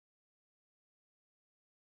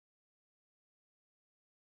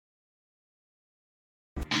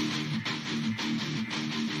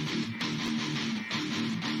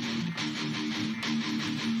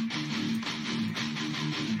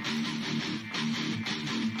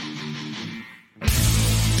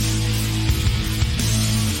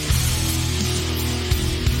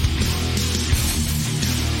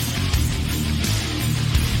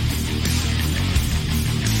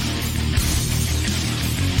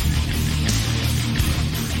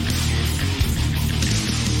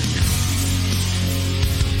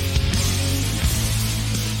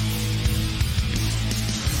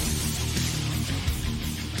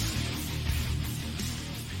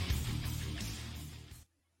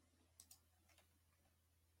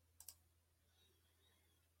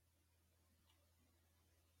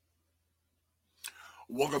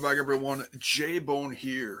Welcome back, everyone. J-Bone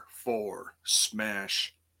here for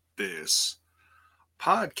Smash This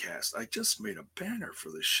Podcast. I just made a banner for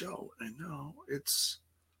the show, and now it's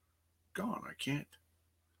gone. I can't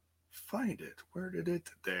find it. Where did it?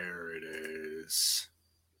 There it is.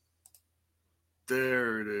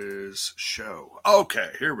 There it is. Show. Okay,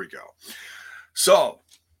 here we go. So,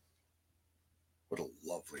 what a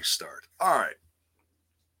lovely start. All right.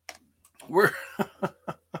 We're...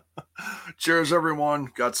 Cheers,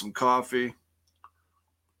 everyone. Got some coffee.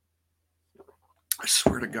 I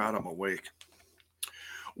swear to God, I'm awake.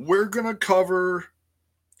 We're going to cover...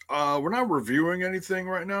 we're not reviewing anything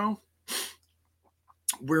right now.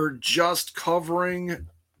 We're just covering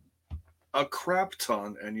a crap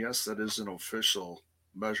ton. And yes, that is an official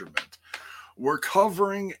measurement. We're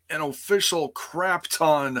covering an official crap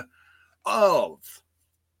ton of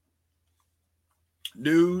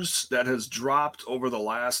news that has dropped over the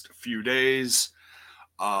last few days.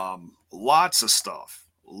 Lots of stuff.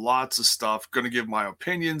 Going to give my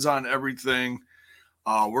opinions on everything.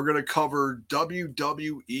 We're going to cover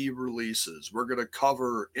WWE releases. We're going to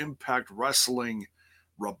cover Impact Wrestling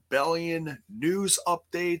Rebellion news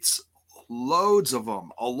updates, loads of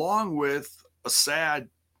them, along with a sad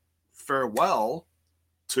farewell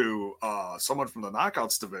to someone from the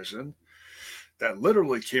Knockouts division that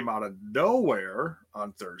literally came out of nowhere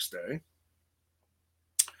on Thursday,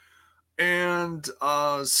 and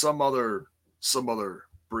some other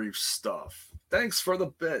brief stuff. Thanks for the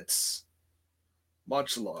bits.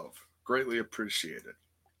 Much love. Greatly appreciated.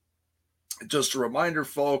 Just a reminder,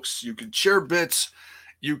 folks, you can share bits,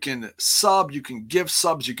 you can sub, you can give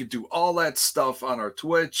subs, you can do all that stuff on our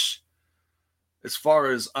Twitch. As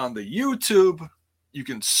far as on the YouTube, you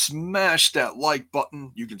can smash that like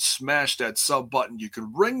button. You can smash that sub button. You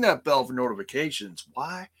can ring that bell for notifications.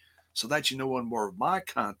 Why? So that you know when more of my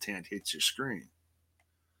content hits your screen.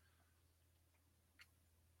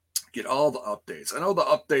 Get all the updates. I know the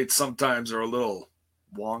updates sometimes are a little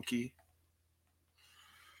wonky.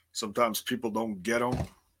 Sometimes people don't get them.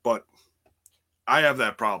 But I have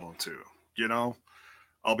that problem too. You know?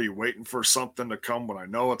 I'll be waiting for something to come when I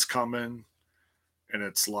know it's coming. And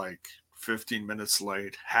it's like 15 minutes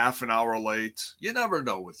late, half an hour late. You never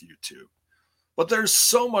know with YouTube. But there's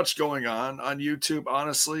so much going on YouTube,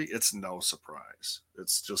 honestly, it's no surprise.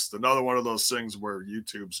 It's just another one of those things where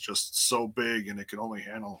YouTube's just so big and it can only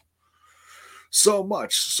handle so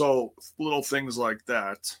much. So little things like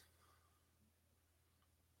that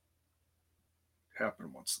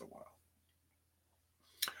happen once in a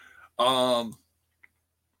while.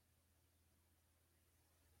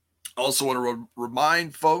 Also want to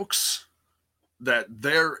remind folks that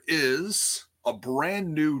there is a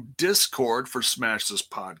brand new Discord for Smash This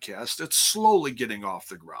Podcast. It's slowly getting off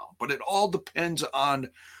the ground, but it all depends on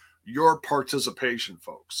your participation,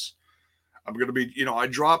 folks. I'm going to be, I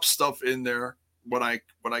drop stuff in there when I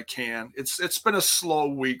can. It's been a slow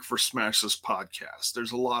week for Smash This Podcast.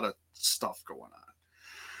 There's a lot of stuff going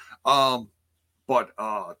on. But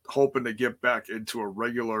hoping to get back into a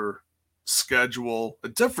regular schedule, a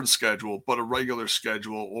different schedule, but a regular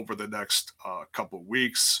schedule over the next couple of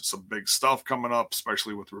weeks. Some big stuff coming up,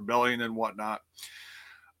 especially with Rebellion and whatnot.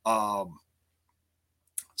 So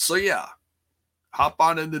yeah, hop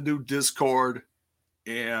on into new Discord.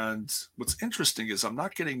 And what's interesting is I'm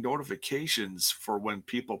not getting notifications for when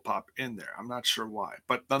people pop in there. I'm not sure why,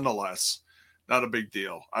 but nonetheless, not a big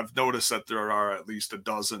deal. I've noticed that there are at least a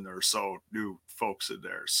dozen or so new folks in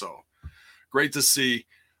there. So great to see.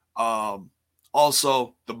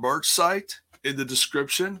 Also, the merch site in the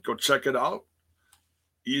description. Go check it out.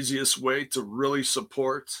 Easiest way to really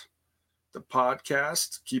support the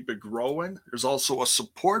podcast, keep it growing. There's also a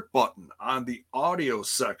support button on the audio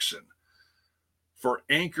section for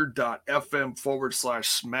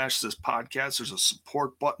anchor.fm/smash this podcast. There's a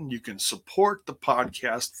support button. You can support the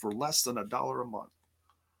podcast for less than $1 a month.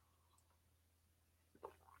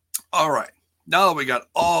 All right. Now that we got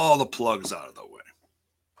all the plugs out of the way,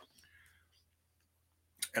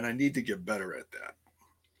 and I need to get better at that,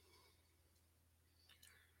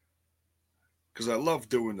 because I love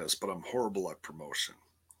doing this, but I'm horrible at promotion.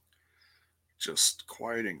 Just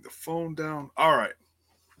quieting the phone down. All right.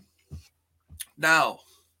 Now,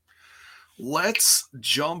 let's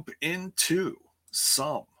jump into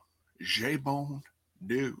some J-Bone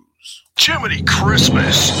news. Jiminy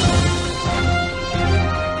Christmas.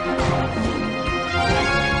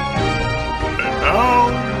 And now,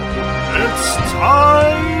 it's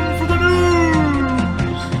time for the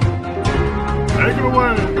news. Take it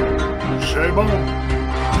away, J-Bone.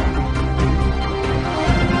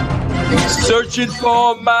 Searching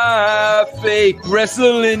for my fake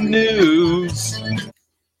wrestling news.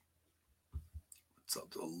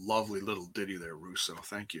 lovely little ditty there, Russo.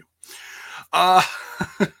 Thank you. Uh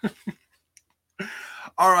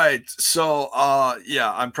All right. So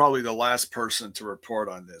yeah, I'm probably the last person to report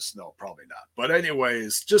on this. No, probably not. But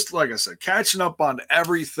anyways, just like I said, catching up on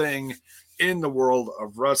everything in the world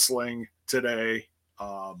of wrestling today.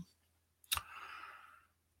 Um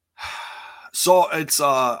so it's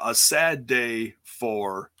a sad day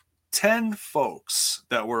for 10 folks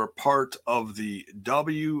that were a part of the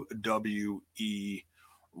WWE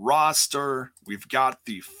roster. We've got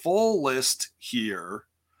the full list here,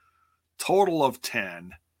 total of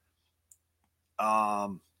 10.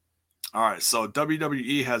 All right, so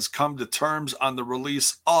WWE has come to terms on the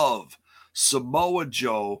release of Samoa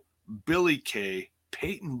Joe, Billy Kay,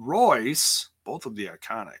 Peyton Royce, both of the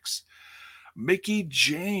Iconics, Mickey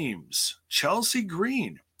James, Chelsea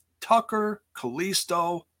Green, Tucker,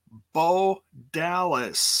 Kalisto, Bo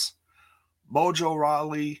Dallas, Mojo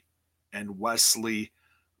Rawley, and Wesley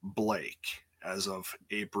Blake as of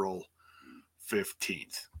April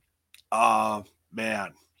 15th.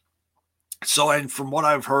 Man. So, and from what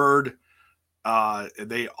I've heard,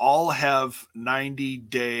 they all have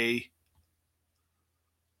 90-day,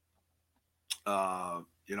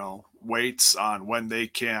 waits on when they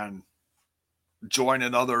can join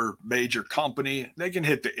another major company. They can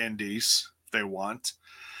hit the indies if they want,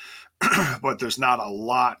 but there's not a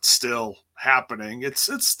lot still happening. It's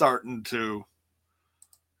starting to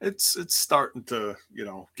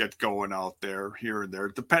get going out there here and there,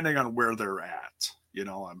 depending on where they're at.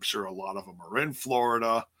 I'm sure a lot of them are in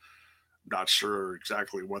Florida. Not sure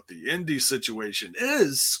exactly what the indie situation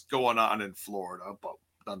is going on in Florida, but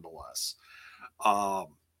nonetheless. Now,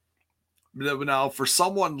 for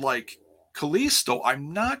someone like Kalisto,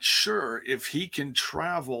 I'm not sure if he can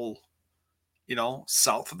travel,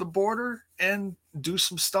 south of the border and do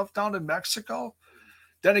some stuff down in Mexico.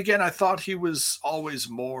 Then again, I thought he was always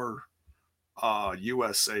more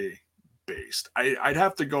USA based. I'd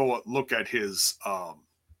have to go look at his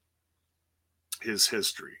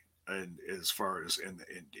history and as far as in the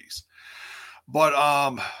indies. But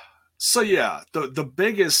so yeah, the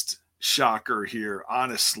biggest shocker here,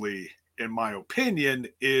 honestly, in my opinion,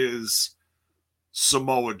 is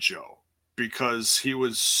Samoa Joe, because he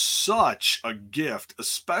was such a gift,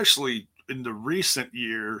 especially in the recent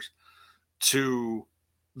years, to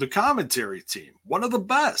the commentary team. One of the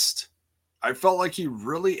best. I felt like he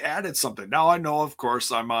really added something. Now I know, of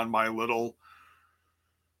course, I'm on my little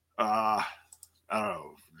I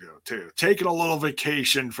don't know, taking a little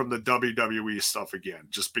vacation from the WWE stuff again,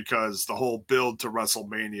 just because the whole build to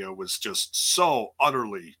WrestleMania was just so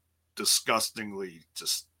utterly, disgustingly,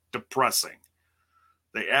 just depressing.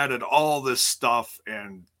 They added all this stuff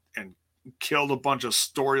and killed a bunch of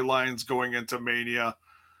storylines going into Mania.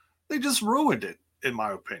 They just ruined it, in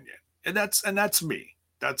my opinion, and that's me.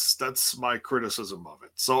 That's my criticism of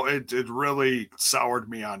it. So it really soured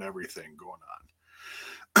me on everything going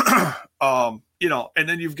on. And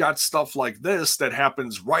then you've got stuff like this that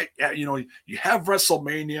happens right at, you have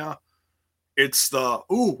WrestleMania. It's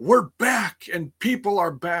we're back and people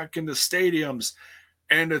are back in the stadiums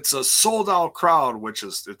and it's a sold out crowd, which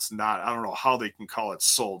it's not. I don't know how they can call it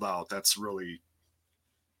sold out. That's really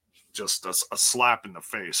just a slap in the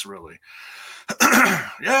face, really.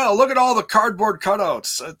 Yeah, look at all the cardboard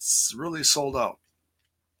cutouts. It's really sold out.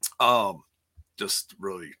 Just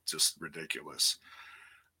ridiculous.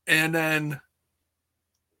 And then,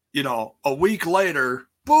 a week later,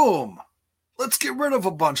 boom, let's get rid of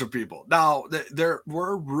a bunch of people. Now, there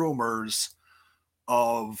were rumors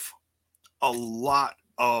of a lot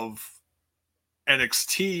of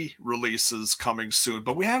NXT releases coming soon,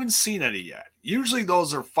 but we haven't seen any yet. Usually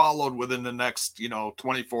those are followed within the next,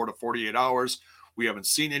 24 to 48 hours. We haven't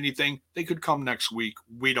seen anything. They could come next week.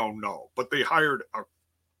 We don't know. But they hired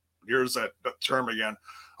here's that term again,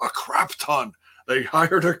 a crap ton. They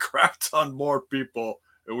hired a crap ton more people,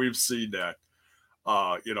 and we've seen that,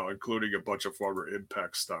 including a bunch of former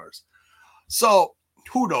Impact stars. So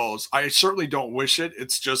who knows? I certainly don't wish it.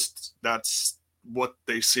 It's just that's what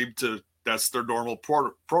they seem to. That's their normal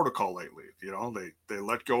protocol lately. They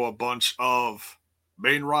let go a bunch of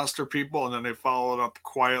main roster people, and then they follow it up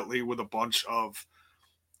quietly with a bunch of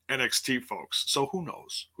NXT folks. So who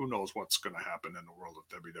knows? Who knows what's going to happen in the world of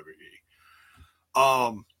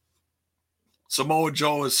WWE? Samoa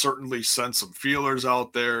Joe has certainly sent some feelers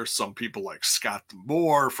out there. Some people like Scott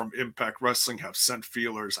Moore from Impact Wrestling have sent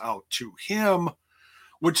feelers out to him,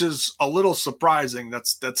 which is a little surprising.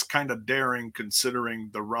 That's kind of daring, considering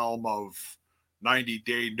the realm of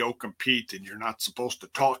 90-day no compete, and you're not supposed to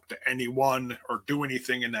talk to anyone or do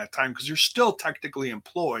anything in that time because you're still technically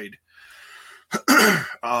employed.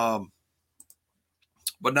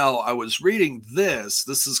 But now I was reading this.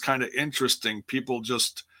 This is kind of interesting. People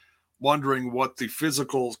just wondering what the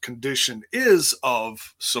physical condition is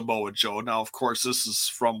of Samoa Joe. Now, of course, this is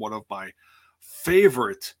from one of my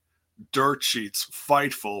favorite dirt sheets,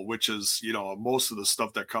 Fightful, which is, most of the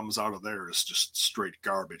stuff that comes out of there is just straight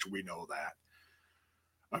garbage. We know that.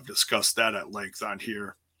 I've discussed that at length on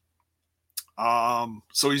here.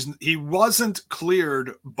 So he wasn't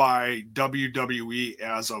cleared by WWE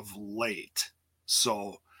as of late.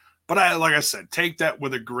 So, but like I said, take that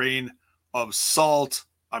with a grain of salt.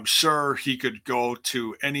 I'm sure he could go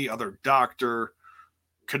to any other doctor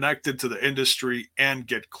connected to the industry and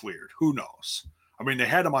get cleared. Who knows? I mean, they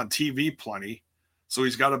had him on TV plenty, so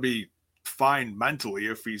he's got to be fine mentally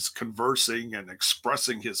if he's conversing and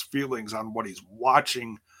expressing his feelings on what he's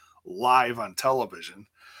watching live on television.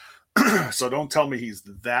 So don't tell me he's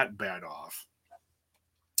that bad off.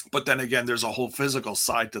 But then again, there's a whole physical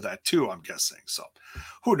side to that too, I'm guessing. So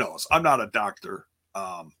who knows? I'm not a doctor.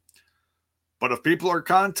 But if people are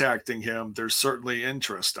contacting him, there's certainly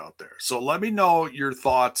interest out there. So let me know your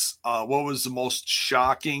thoughts. What was the most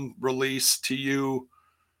shocking release to you?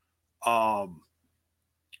 And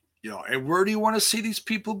where do you want to see these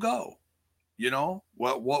people go?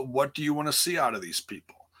 What do you want to see out of these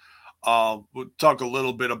people? We'll talk a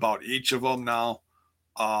little bit about each of them now.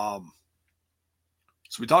 So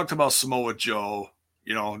we talked about Samoa Joe.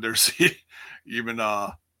 There's even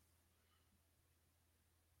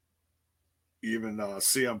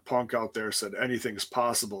CM Punk out there said anything's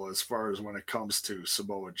possible as far as when it comes to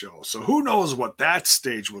Samoa Joe. So who knows what that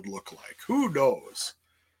stage would look like? Who knows?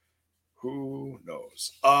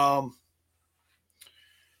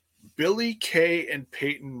 Billy Kay and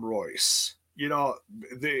Peyton Royce.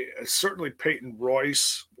 Certainly Peyton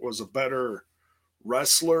Royce was a better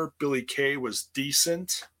wrestler. Billy Kay was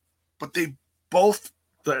decent, but they both.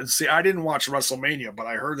 I didn't watch WrestleMania, but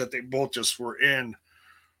I heard that they both just were in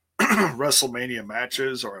WrestleMania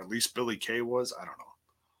matches, or at least Billy Kay was. I don't know.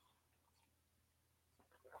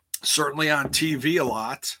 Certainly on TV a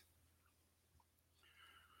lot,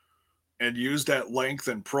 and used at length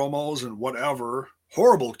in promos and whatever.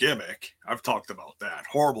 Horrible gimmick. I've talked about that.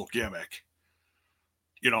 Horrible gimmick.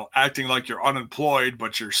 Acting like you're unemployed,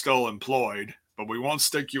 but you're still employed. But we won't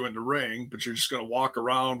stick you in the ring, but you're just going to walk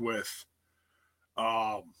around with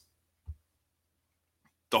the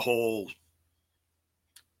whole,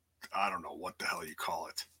 I don't know what the hell you call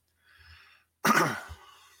it.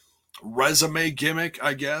 Resume gimmick,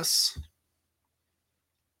 I guess.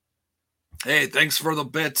 Hey, thanks for the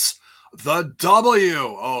bits. The W.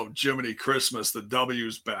 Oh, Jiminy Christmas. The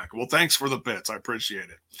W's back. Well, thanks for the bits. I appreciate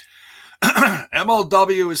it.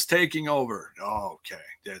 MLW is taking over. Oh, okay.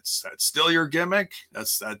 That's still your gimmick?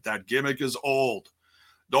 That gimmick is old.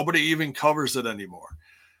 Nobody even covers it anymore.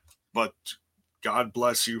 But God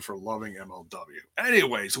bless you for loving MLW.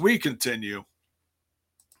 Anyways, we continue.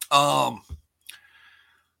 And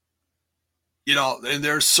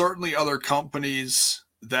there's certainly other companies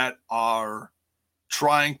that are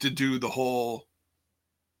trying to do the whole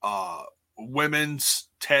women's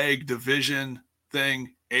tag division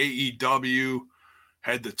thing. AEW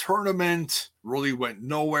had the tournament, really went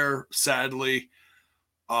nowhere, sadly.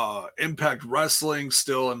 Impact Wrestling,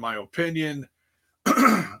 still, in my opinion,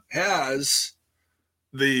 has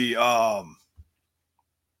the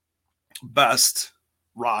best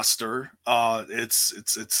roster. It's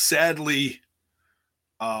sadly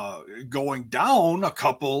going down a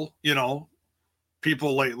couple,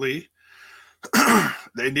 people lately.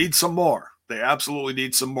 They need some more. They absolutely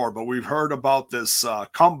need some more. But we've heard about this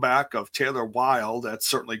comeback of Taylor Wilde. That's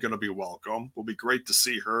certainly going to be welcome. Will be great to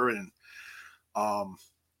see her. And,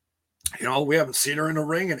 we haven't seen her in a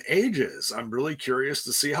ring in ages. I'm really curious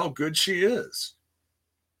to see how good she is.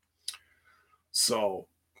 So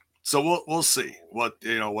we'll see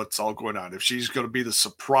what's all going on. If she's going to be the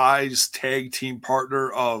surprise tag team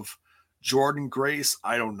partner of Jordynne Grace,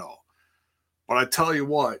 I don't know. But I tell you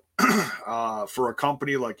what, for a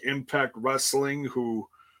company like Impact Wrestling, who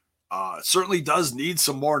certainly does need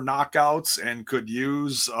some more knockouts and could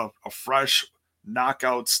use a fresh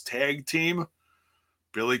knockouts tag team,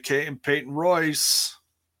 Billy Kay and Peyton Royce,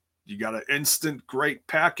 you got an instant great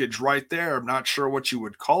package right there. I'm not sure what you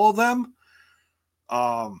would call them.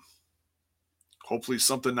 Hopefully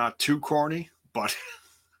something not too corny, but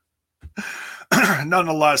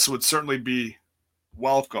nonetheless would certainly be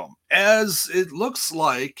welcome. As it looks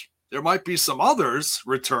like there might be some others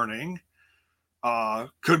returning.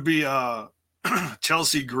 Could be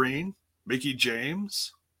Chelsea Green, Mickie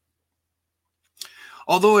James.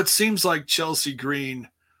 Although it seems like Chelsea Green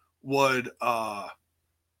would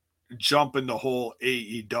jump in the whole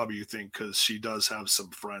AEW thing because she does have some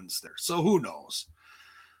friends there. So who knows?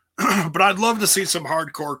 But I'd love to see some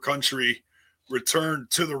hardcore country return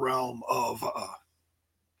to the realm of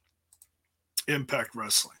Impact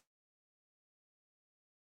Wrestling.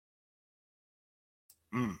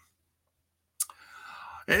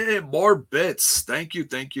 Hey, more bits. Thank you.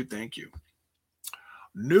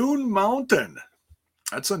 Noon Mountain.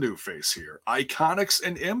 That's a new face here. Iconics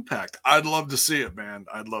and Impact. I'd love to see it, man.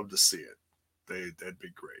 I'd love to see it. That'd be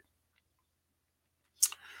great.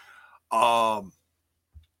 El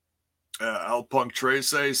Punk Trace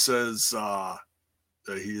says that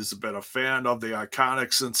he has been a fan of the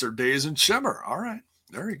Iconics since their days in Shimmer. All right.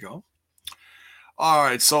 There you go. All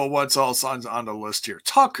right. So what's else on the list here?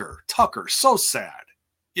 Tucker. So sad.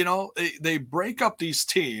 You know, they break up these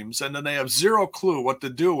teams and then they have zero clue what to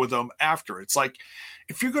do with them after. It's like,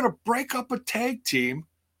 if you're going to break up a tag team,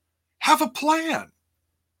 have a plan.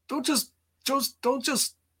 Don't just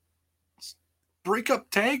break up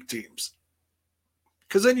tag teams.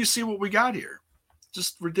 Because then you see what we got here.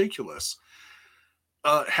 Just ridiculous.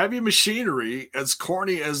 Heavy Machinery, as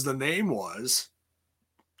corny as the name was,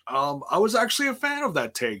 I was actually a fan of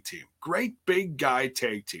that tag team. Great big guy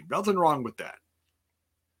tag team. Nothing wrong with that.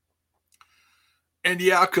 And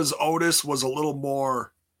yeah, because Otis was a little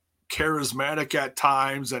more charismatic at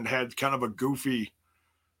times and had kind of a goofy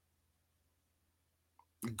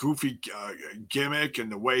gimmick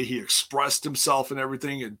and the way he expressed himself and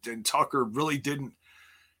everything. And Tucker really didn't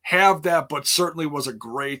have that, but certainly was a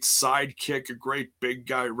great sidekick, a great big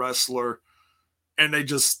guy wrestler. And they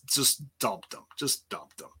just dumped him.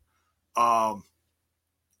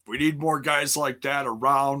 We need more guys like that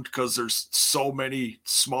around because there's so many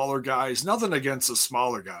smaller guys. Nothing against the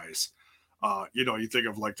smaller guys. You think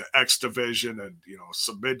of like the X Division and,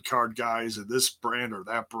 some mid-card guys in this brand or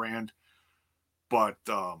that brand. But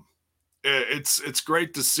it's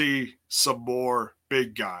great to see some more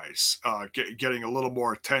big guys getting a little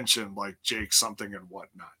more attention, like Jake something and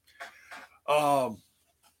whatnot.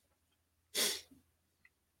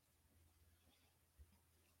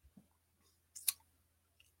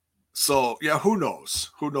 So yeah, who knows?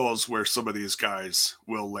 Who knows where some of these guys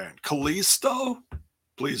will land? Kalisto,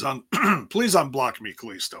 please please unblock me,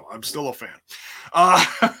 Kalisto. I'm still a fan.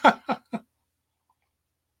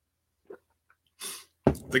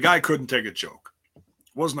 The guy couldn't take a joke. It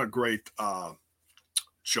wasn't a great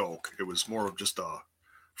joke. It was more of just a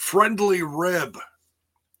friendly rib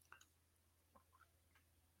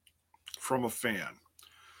from a fan.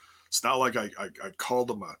 It's not like I called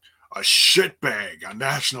him a shitbag on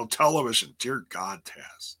national television. Dear God,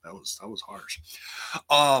 Taz, that was harsh.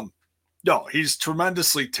 No, he's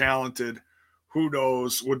tremendously talented. Who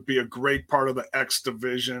knows? Would be a great part of the X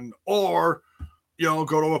Division, or go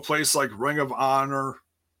to a place like Ring of Honor.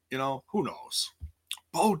 Who knows?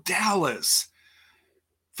 Bo Dallas.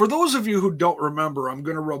 For those of you who don't remember, I'm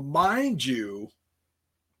going to remind you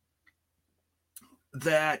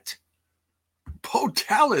that Bo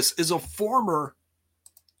Dallas is a former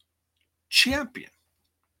champion,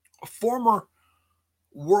 a former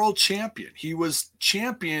world champion. He was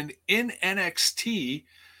champion in NXT.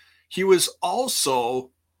 He was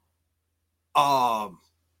also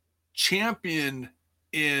champion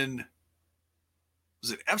in,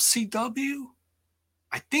 was it FCW?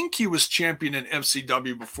 I think he was champion in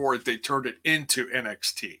FCW before they turned it into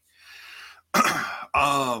NXT.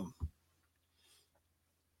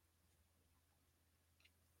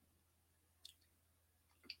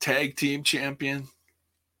 Tag team champion.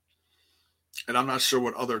 And I'm not sure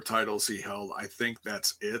what other titles he held. I think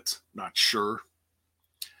that's it. Not sure.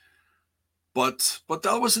 But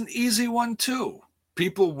that was an easy one too.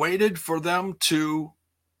 People waited for them to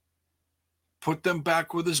put them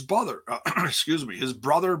back with his brother. His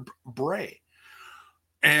brother Bray.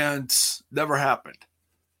 And never happened.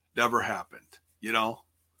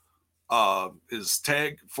 His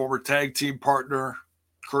former tag team partner,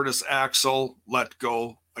 Curtis Axel, let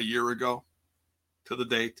go a year ago to the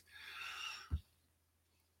date.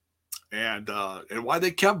 And why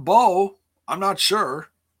they kept Bo, I'm not sure,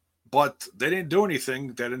 but they didn't do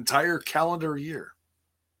anything that entire calendar year.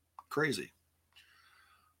 Crazy.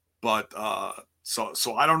 But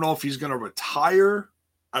so I don't know if he's going to retire.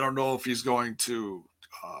 I don't know if he's going to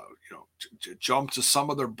jump to some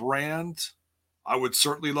other brand. I would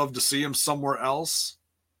certainly love to see him somewhere else.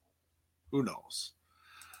 Who knows?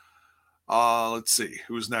 Let's see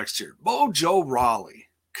who's next here. Mojo Rawley.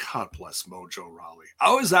 God bless Mojo Rawley.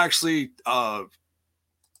 I was actually a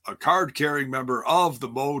card-carrying member of the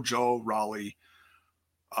Mojo Rawley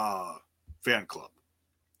fan club.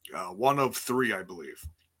 One of three, I believe.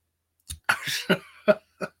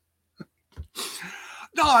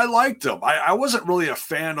 No, I liked him. I wasn't really a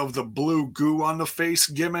fan of the blue goo on the face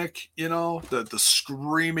gimmick, the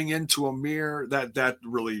screaming into a mirror. That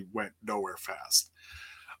really went nowhere fast.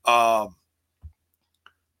 Um,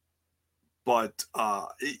 but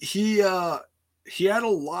he had a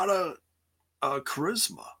lot of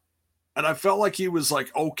charisma, and I felt like he was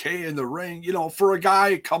like okay in the ring. For a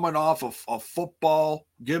guy coming off of a football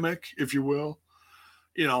gimmick, if you will.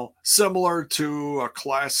 Similar to a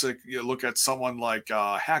classic. You look at someone like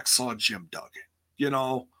Hacksaw Jim Duggan,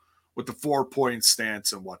 with the 4-point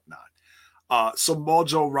stance and whatnot. So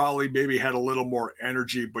Mojo Rawley maybe had a little more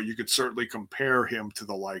energy, but you could certainly compare him to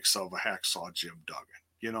the likes of a Hacksaw Jim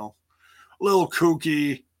Duggan, a little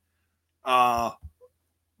kooky, but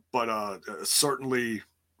certainly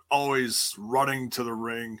always running to the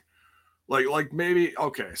ring. Like maybe,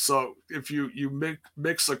 okay, so if you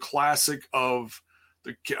mix a classic of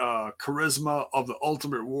the charisma of the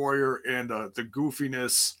Ultimate Warrior and the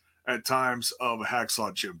goofiness at times of a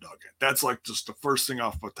Hacksaw Jim Duggan. That's like just the first thing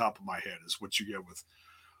off the top of my head is what you get with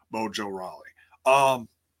Mojo Rawley. I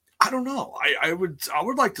don't know. I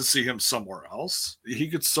would like to see him somewhere else. He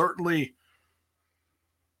could certainly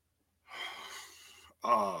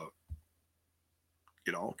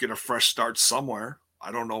get a fresh start somewhere.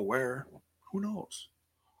 I don't know where. Who knows?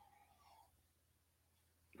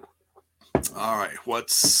 All right,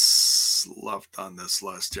 what's left on this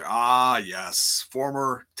list here? Yes,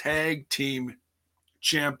 former tag team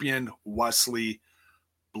champion Wesley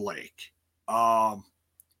Blake.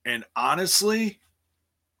 And honestly,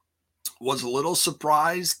 was a little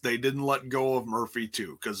surprised they didn't let go of Murphy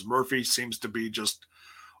too, because Murphy seems to be just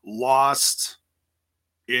lost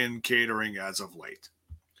in catering as of late.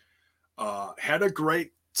 Had a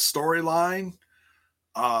great storyline.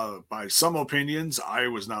 By some opinions, I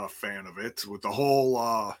was not a fan of it with the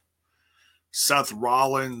whole Seth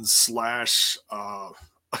Rollins /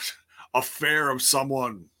 affair of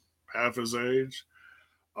someone half his age.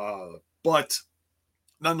 But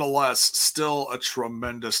nonetheless, still a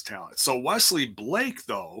tremendous talent. So Wesley Blake,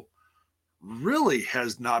 though, really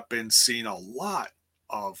has not been seen a lot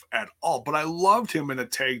of at all. But I loved him in a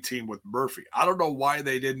tag team with Murphy. I don't know why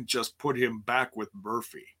they didn't just put him back with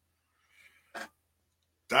Murphy.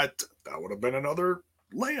 That would have been another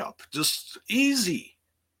layup. Just easy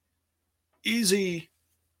 2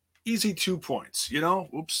 points.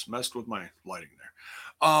 Oops, messed with my lighting there.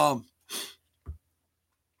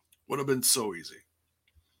 Would have been so easy.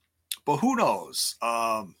 But who knows?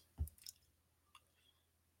 And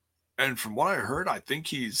from what I heard, I think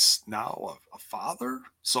he's now a father.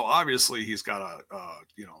 So obviously he's got a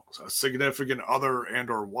significant other and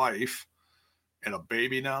or wife and a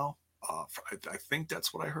baby now. I think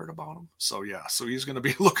that's what I heard about him. So yeah, so he's going to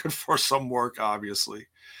be looking for some work, obviously.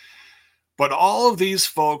 But all of these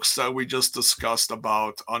folks that we just discussed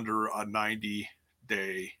about under a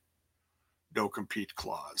 90-day no compete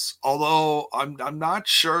clause. Although I'm not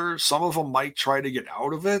sure, some of them might try to get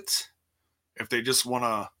out of it if they just want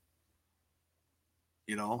to,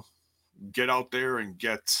 get out there and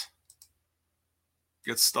get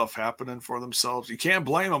stuff happening for themselves. You can't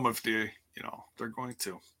blame them if they're going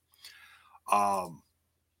to. All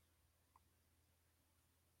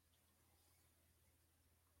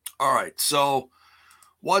right, so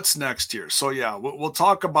what's next here? So yeah, we'll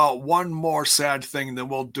talk about one more sad thing, then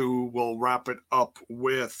we'll wrap it up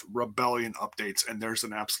with Rebellion updates, and there's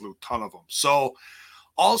an absolute ton of them. So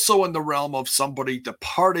also in the realm of somebody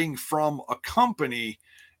departing from a company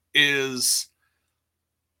is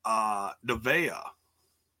Nevaeh,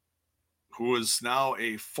 who is now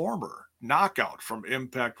a former Knockout from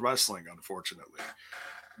Impact Wrestling, unfortunately.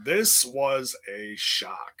 This was a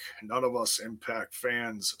shock. None of us Impact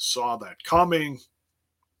fans saw that coming.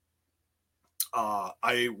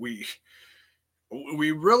 We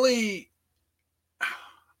really,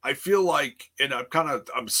 I feel like, and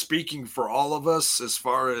I'm speaking for all of us as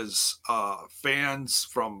far as fans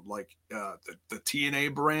from like the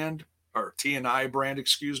TNA brand or TNI brand,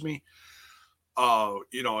 excuse me.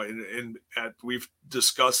 We've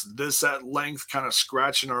discussed this at length, kind of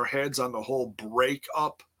scratching our heads on the whole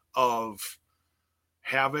breakup of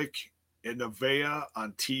Havoc and Nevaeh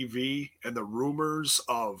on TV and the rumors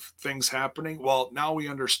of things happening. Well, now we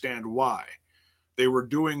understand why. They were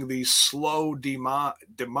doing the slow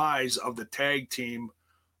demise of the tag team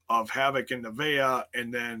of Havoc and Nevaeh,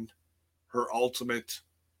 and then her ultimate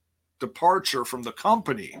departure from the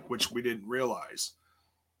company, which we didn't realize.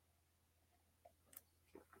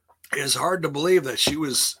 It's hard to believe that she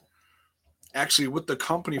was actually with the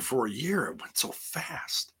company for a year. It went so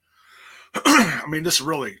fast. I mean, this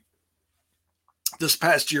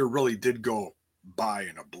past year really did go by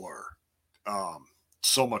in a blur.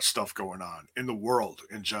 so much stuff going on in the world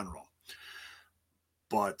in general.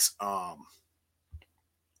 But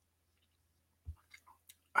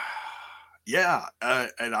yeah,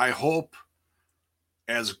 and I hope,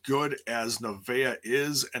 as good as Nevaeh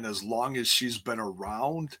is, and as long as she's been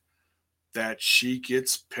around, that she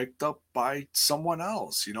gets picked up by someone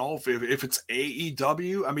else. You know, if it's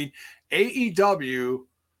AEW, I mean, AEW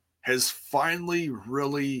has finally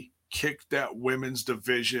really kicked that women's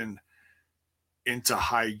division into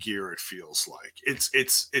high gear. It feels like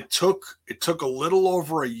it took a little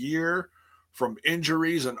over a year from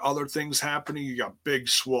injuries and other things happening. You got Big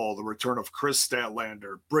Swole, the return of Chris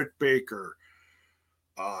Statlander, Britt Baker,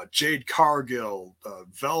 Jade Cargill,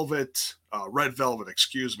 Red Velvet,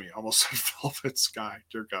 excuse me, almost said Velvet Sky,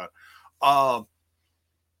 dear God,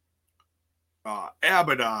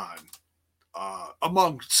 Abaddon,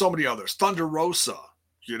 among so many others, Thunder Rosa,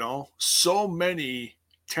 you know, so many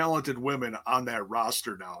talented women on that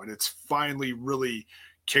roster now, and it's finally really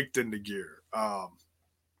kicked into gear.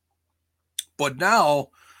 But now,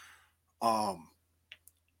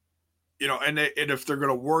 you know, and if they're going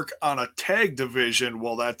to work on a tag division,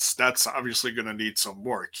 well, that's obviously going to need some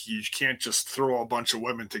work. You can't just throw a bunch of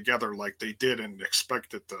women together like they did and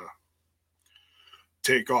expect it to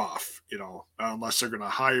take off, you know, unless they're going to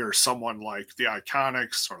hire someone like the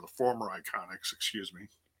Iconics, or the former Iconics, excuse me,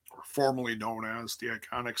 or formerly known as the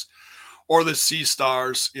Iconics, or the Sea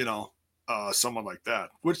Stars, you know, someone like that,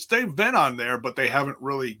 which they've been on there, but they haven't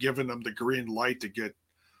really given them the green light to get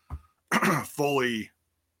fully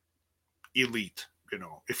elite, you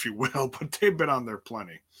know, if you will, but they've been on there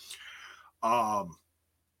plenty. So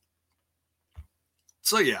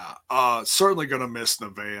yeah, certainly gonna miss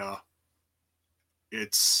Nevaeh.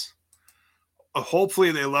 It's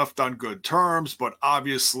hopefully they left on good terms, but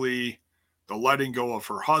obviously the letting go of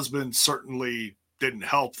her husband certainly didn't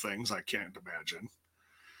help things. I can't imagine.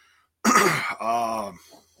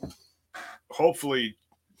 Hopefully,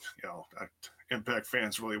 you know, Impact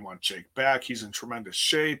fans really want Jake back. He's in tremendous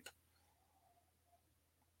shape.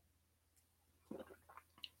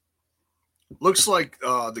 Looks like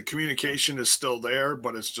the communication is still there,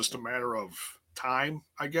 but it's just a matter of time,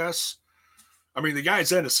 I guess. I mean, the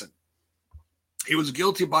guy's innocent. He was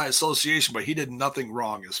guilty by association, but he did nothing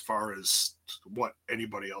wrong as far as what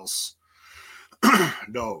anybody else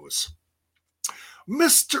knows.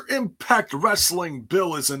 Mr. Impact Wrestling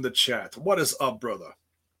Bill is in the chat. What is up, brother?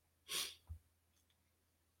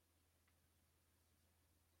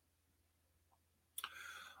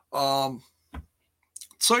 So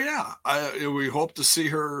yeah, we hope to see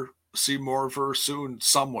more of her soon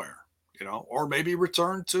somewhere, you know, or maybe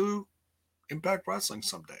return to Impact Wrestling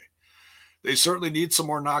someday. They certainly need some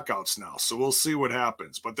more knockouts now, so we'll see what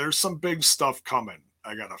happens. But there's some big stuff coming,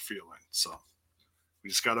 I got a feeling. So we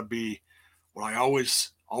just got to be what I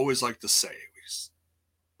always like to say.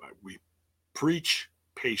 We preach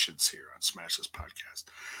patience here on Smash This Podcast.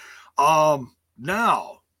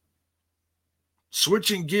 Now,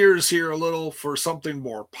 switching gears here a little for something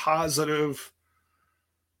more positive.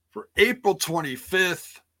 For April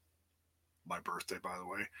 25th, my birthday, by the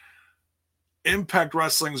way, Impact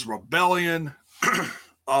Wrestling's Rebellion.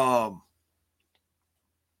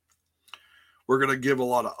 We're going to give a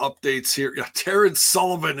lot of updates here. Yeah, Terrence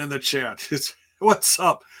Sullivan in the chat. What's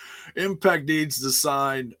up? Impact needs to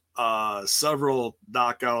sign several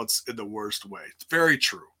knockouts in the worst way. It's very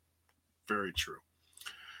true. Very true.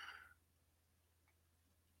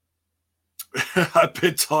 I've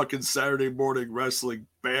been talking Saturday morning wrestling.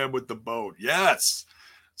 Bam with the bone. Yes.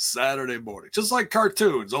 Saturday morning. Just like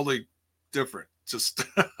cartoons, only different. Just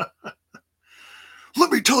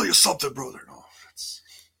let me tell you something, brother. No,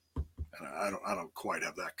 I don't quite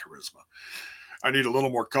have that charisma. I need a little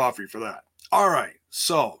more coffee for that. All right.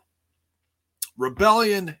 So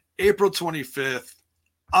Rebellion, April 25th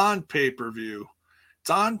on pay-per-view. It's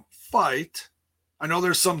on Fight. I know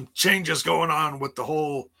there's some changes going on with the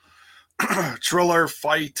whole Triller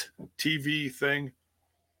Fight TV thing.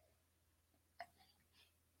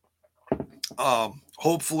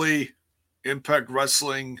 Hopefully Impact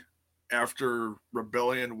Wrestling after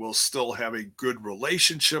Rebellion will still have a good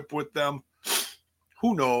relationship with them.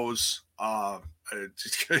 Who knows? I'm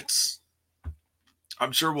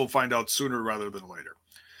sure we'll find out sooner rather than later.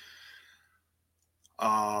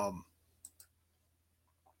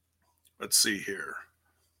 Let's see here.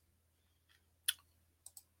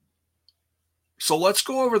 So let's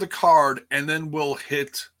go over the card, and then we'll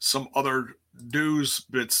hit some other news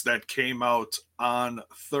bits that came out on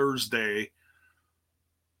Thursday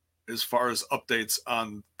as far as updates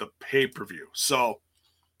on the pay-per-view. So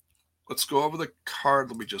let's go over the card.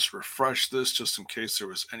 Let me just refresh this just in case there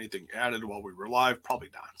was anything added while we were live. Probably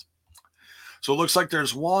not. So it looks like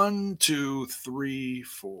there's 1, 2, 3,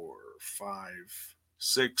 4, 5,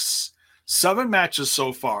 6, 7 matches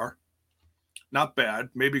so far. Not bad.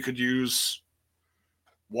 Maybe could use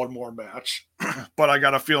one more match, but I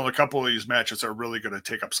got a feeling a couple of these matches are really going to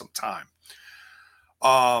take up some time.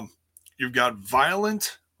 You've got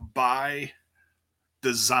Violent by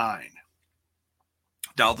Design.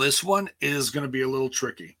 Now, this one is going to be a little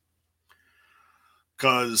tricky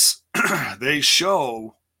because they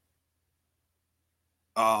show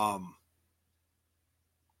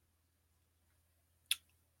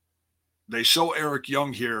Eric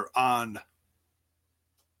Young here on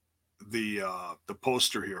the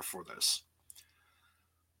poster here for this.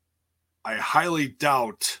 I highly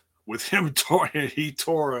doubt with him he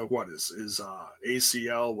tore what is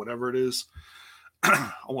ACL, whatever it is.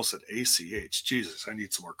 Almost said ACH. Jesus, I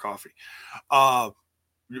need some more coffee.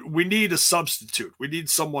 We need a substitute. We need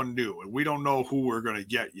someone new, and we don't know who we're going to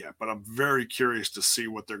get yet. But I'm very curious to see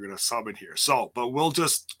what they're going to sub in here. So, but we'll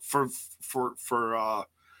just for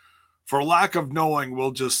lack of knowing,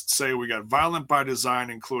 we'll just say we got Violent by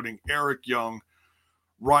Design, including Eric Young,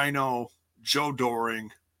 Rhino, Joe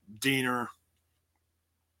Doring, Diener.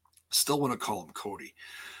 Still want to call him Cody.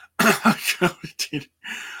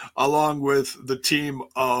 Along with the team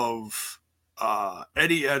of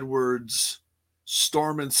Eddie Edwards,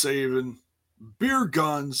 Storm and Saban, Beer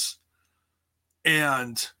Guns,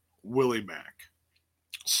 and Willie Mack.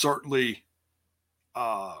 Certainly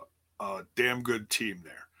a damn good team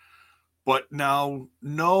there. But now,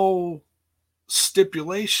 no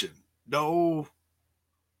stipulation. No,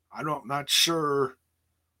 I'm not sure.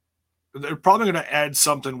 They're probably going to add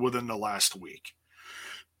something within the last week.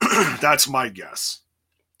 That's my guess.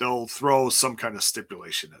 They'll throw some kind of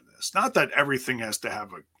stipulation in this. Not that everything has to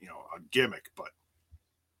have a gimmick, but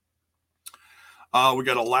we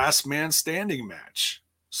got a last man standing match.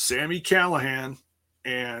 Sami Callihan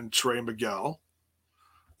and Trey Miguel.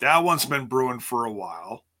 That one's been brewing for a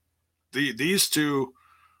while. These two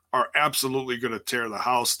are absolutely going to tear the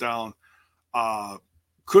house down.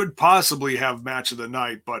 Could possibly have match of the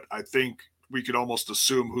night, but I think we could almost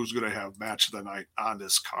assume who's going to have match of the night on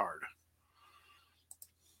this card.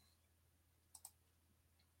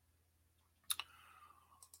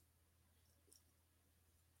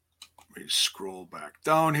 Let me scroll back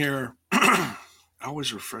down here. It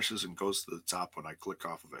always refreshes and goes to the top when I click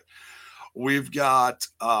off of it. We've got,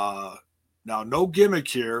 now no gimmick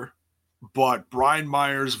here, but Brian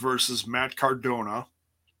Myers versus Matt Cardona.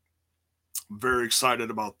 I'm very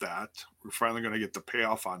excited about that. We're finally going to get the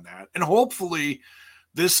payoff on that. And hopefully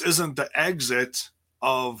this isn't the exit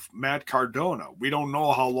of Matt Cardona. We don't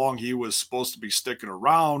know how long he was supposed to be sticking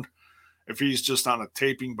around, if he's just on a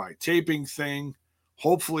taping by taping thing.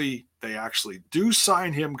 Hopefully they actually do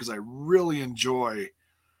sign him because I really enjoy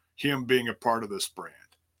him being a part of this brand.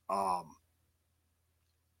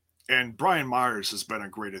 And Brian Myers has been a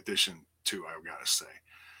great addition too, I've got to say.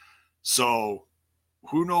 So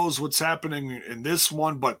who knows what's happening in this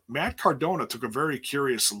one, but Matt Cardona took a very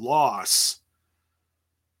curious loss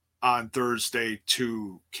on Thursday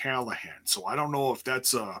to Callihan. So I don't know if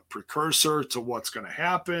that's a precursor to what's going to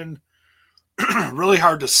happen. Really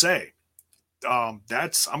hard to say. I'm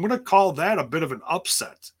going to call that a bit of an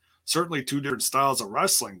upset. Certainly two different styles of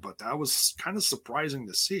wrestling, but that was kind of surprising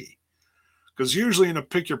to see. Because usually in a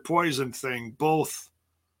pick your poison thing, both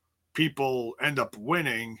people end up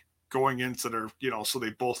winning going into their, so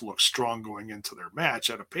they both look strong going into their match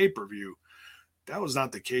at a pay-per-view. That was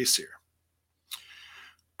not the case here.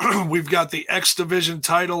 We've got the X Division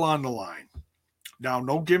title on the line. Now,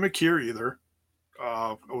 no gimmick here either.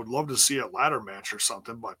 I would love to see a ladder match or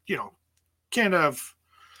something, but, can't have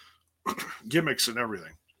gimmicks and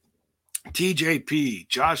everything. TJP,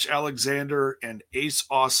 Josh Alexander, and Ace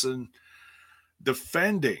Austin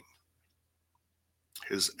defending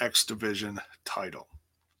his X Division title.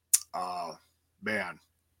 Man,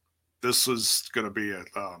 this was going to be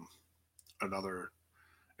another,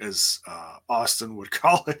 as Austin would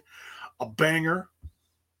call it, a banger.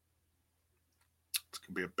 It's going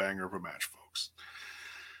to be a banger of a match, folks.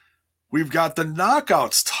 We've got the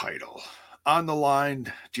Knockouts title on the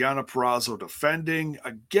line. Deonna Purrazzo defending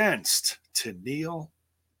against Tenille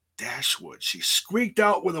Dashwood. She squeaked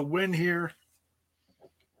out with a win here.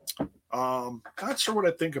 Not sure what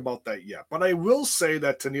I think about that yet, but I will say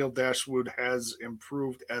that Tenille Dashwood has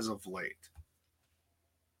improved as of late.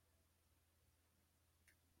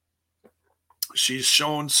 She's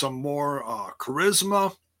shown some more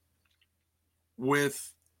charisma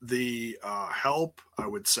with the help, I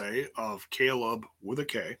would say, of Caleb with a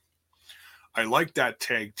K. I like that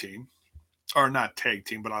tag team, or not tag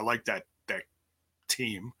team, but I like that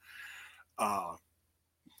team.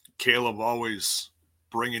 Caleb always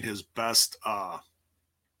bringing his best. You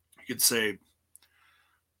could say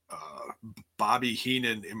Bobby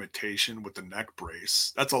Heenan imitation with the neck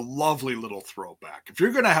brace. That's a lovely little throwback. If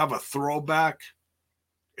you're going to have a throwback,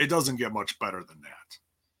 it doesn't get much better than that.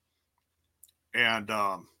 And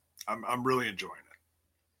I'm really enjoying it.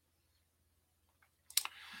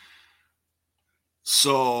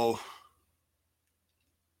 So,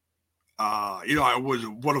 I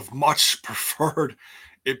would have much preferred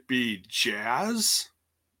it be Jazz,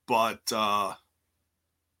 but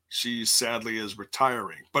she sadly is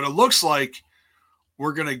retiring. But it looks like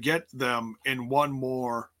we're going to get them in one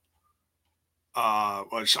more.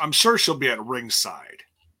 I'm sure she'll be at ringside,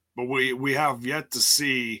 but we have yet to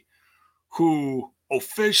see who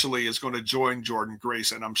officially is going to join Jordynne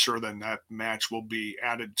Grace, and I'm sure then that match will be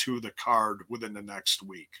added to the card within the next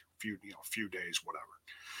week, few days, whatever.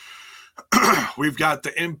 We've got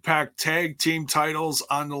the Impact Tag Team titles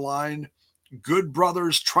on the line. Good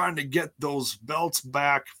Brothers trying to get those belts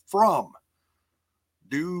back from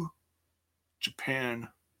New Japan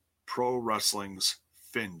Pro Wrestling's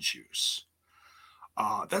FinJuice.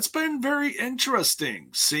 That's been very interesting,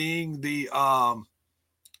 seeing the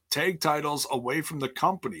tag titles away from the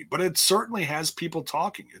company, but it certainly has people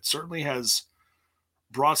talking. It certainly has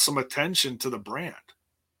brought some attention to the brand.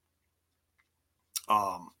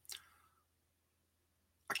 I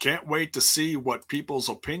can't wait to see what people's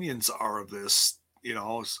opinions are of this.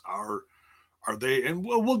 Are they? And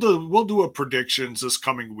we'll do a predictions this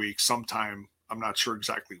coming week sometime. I'm not sure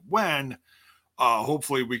exactly when.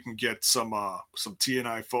 Hopefully we can get some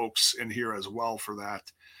TNI folks in here as well for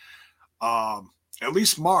that. At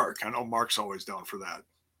least Mark. I know Mark's always down for that.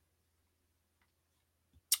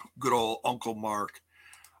 Good old Uncle Mark.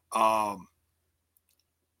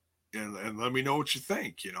 And let me know what you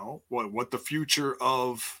think, what the future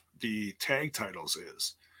of the tag titles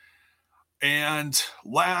is. And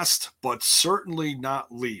last, but certainly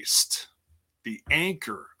not least, the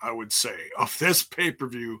anchor, I would say, of this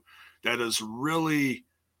pay-per-view that is really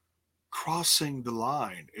crossing the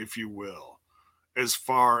line, if you will, as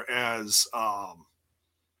far as,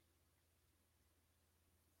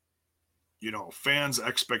 fans'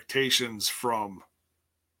 expectations from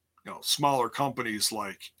smaller companies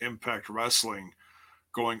like Impact Wrestling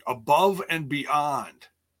going above and beyond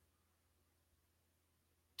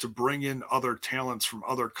to bring in other talents from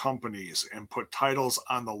other companies and put titles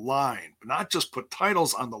on the line. But not just put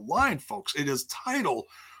titles on the line, folks. It is title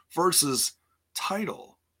versus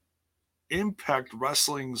title. Impact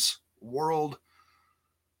Wrestling's world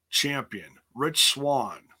champion, Rich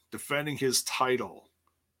Swann, defending his title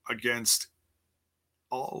against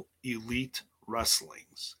All Elite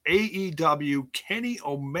Wrestling's AEW Kenny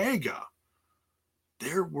Omega,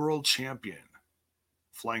 their world champion,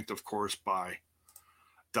 flanked, of course, by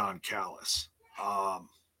Don Callis.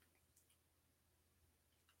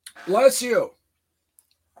 Bless you.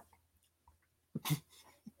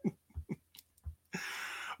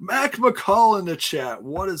 Mac McCall in the chat.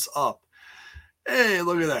 What is up? Hey,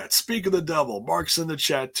 look at that. Speak of the devil. Mark's in the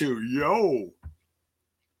chat too. Yo.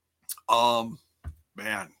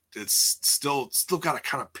 Man, it's still got to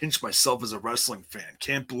kind of pinch myself as a wrestling fan.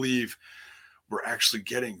 Can't believe we're actually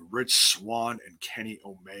getting Rich Swann and Kenny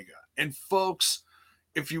Omega. And folks,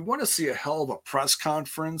 if you want to see a hell of a press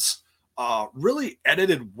conference, really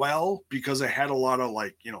edited well, because it had a lot of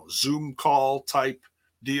Zoom call type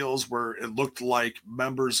deals where it looked like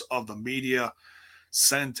members of the media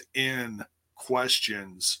sent in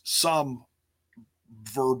questions, some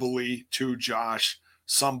verbally to Josh,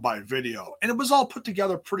 some by video, and it was all put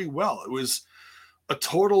together pretty well. It was a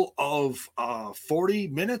total of 40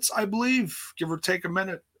 minutes, I believe, give or take a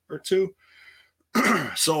minute or two.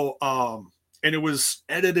 So, and it was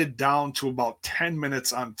edited down to about 10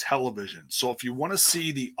 minutes on television. So if you want to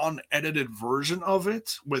see the unedited version of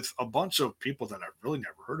it with a bunch of people that I've really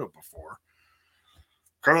never heard of before,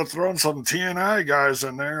 kind of throwing some TNI guys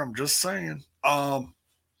in there, I'm just saying. Yeah,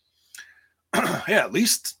 at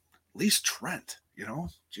least Trent,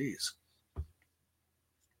 jeez.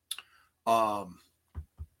 But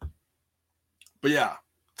yeah,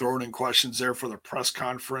 throwing in questions there for the press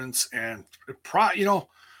conference, and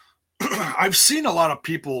I've seen a lot of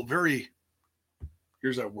people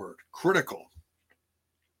here's that word, critical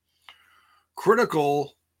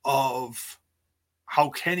of how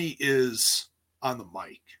Kenny is on the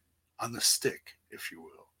mic, on the stick, if you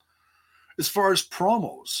will. As far as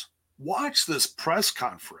promos, watch this press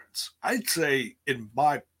conference. I'd say, in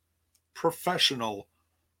my professional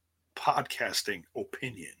podcasting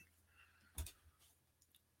opinion,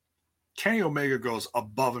 Kenny Omega goes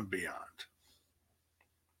above and beyond.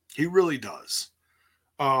 He really does.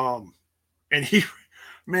 And he,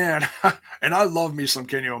 man, and I love me some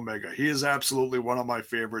Kenny Omega. He is absolutely one of my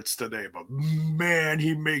favorites today, but man,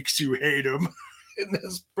 he makes you hate him in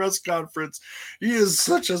this press conference. He is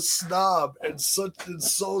such a snob and so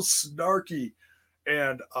snarky.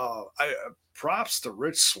 And I props to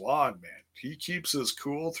Rich Swann, man. He keeps his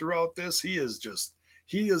cool throughout this. He is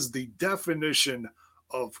the definition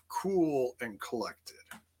of cool and collected.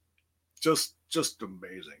 Just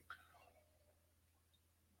amazing.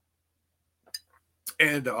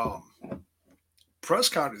 And press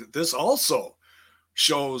conference, this also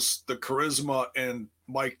shows the charisma and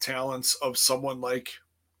mic talents of someone like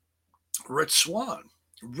Rich Swann.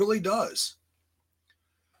 It really does.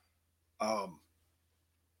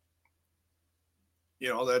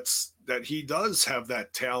 That he does have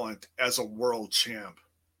that talent as a world champ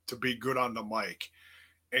to be good on the mic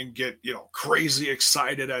and get, crazy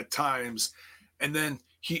excited at times. And then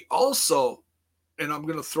he also, and I'm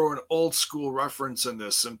going to throw an old school reference in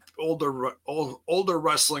this, and older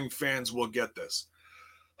wrestling fans will get this.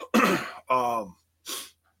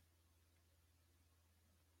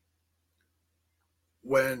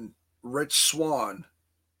 When Rich Swann,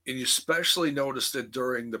 and you especially noticed it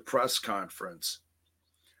during the press conference,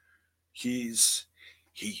 he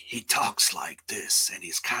talks like this, and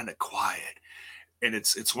he's kind of quiet, and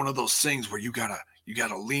it's one of those things where you gotta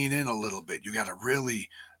lean in a little bit. You gotta really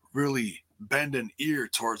bend an ear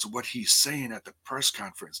towards what he's saying at the press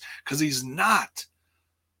conference, because he's not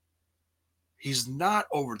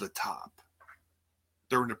over the top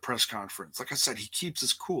during the press conference. Like I said, he keeps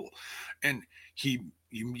his cool, and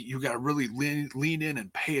you got to really lean in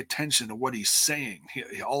and pay attention to what he's saying.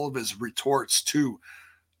 All of his retorts to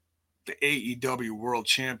the AEW World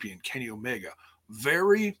Champion Kenny Omega,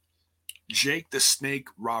 very Jake the Snake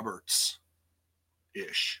Roberts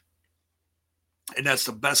ish. And that's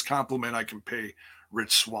the best compliment I can pay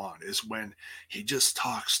Rich Swann, is when he just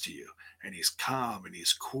talks to you and he's calm and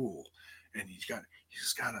he's cool, and you gotta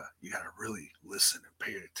really listen and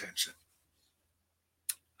pay attention.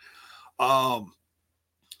 And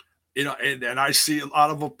I see a lot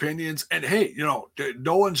of opinions, and hey, no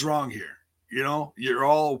one's wrong here. You're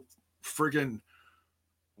all friggin'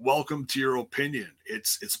 welcome to your opinion.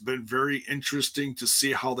 It's been very interesting to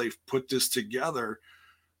see how they've put this together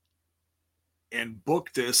and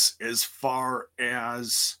book this as far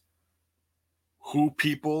as who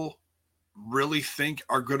people really think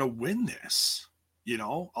are going to win this.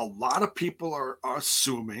 A lot of people are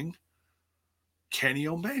assuming Kenny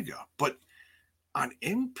Omega, but on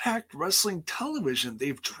Impact Wrestling Television,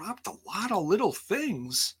 they've dropped a lot of little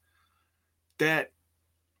things that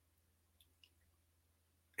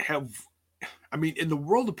in the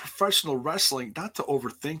world of professional wrestling, not to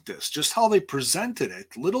overthink this, just how they presented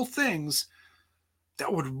it, little things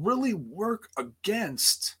that would really work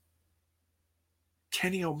against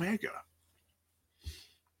Kenny Omega.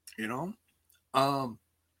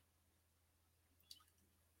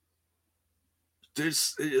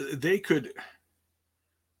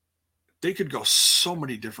 They could go so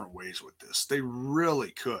many different ways with this. They really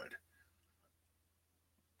could.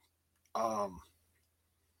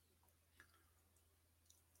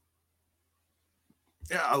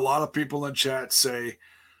 Yeah, a lot of people in chat say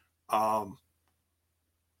that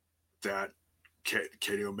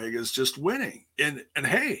Kenny Omega is just winning, and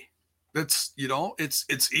hey, that's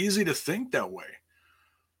it's easy to think that way,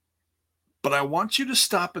 but I want you to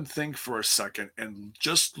stop and think for a second and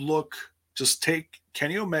just take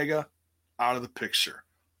Kenny Omega out of the picture.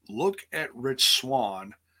 Look at Rich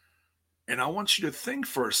Swann, and I want you to think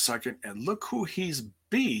for a second and look who he's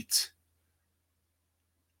beat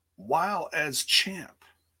while as champ.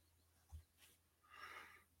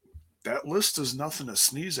 That list is nothing to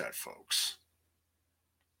sneeze at, folks.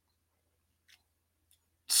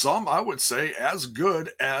 Some, I would say, as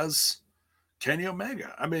good as Kenny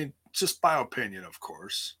Omega. Just by opinion, of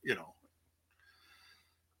course,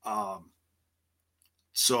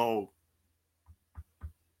 So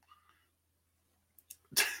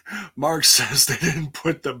Mark says they didn't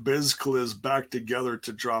put the Biz Cliz back together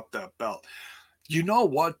to drop that belt. You know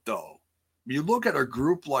what, though? You look at a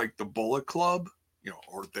group like the Bullet Club,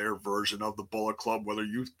 or their version of the Bullet Club, whether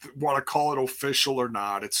you want to call it official or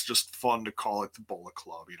not, it's just fun to call it the Bullet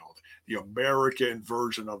Club, the American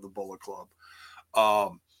version of the Bullet Club.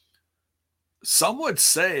 Some would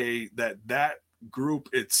say that group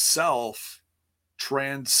itself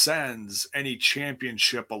transcends any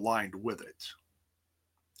championship aligned with it.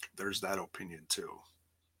 There's that opinion too.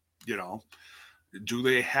 Do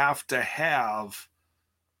they have to have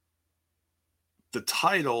the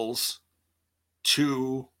titles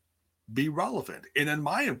to be relevant? And in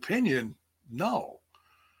my opinion, no.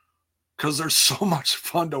 Because they're so much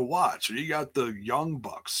fun to watch. You got the Young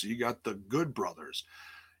Bucks, you got the Good Brothers,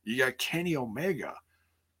 you got Kenny Omega,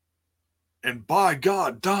 and by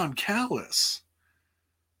God, Don Callis.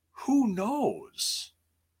 Who knows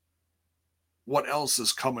what else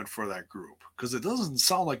is coming for that group? Because it doesn't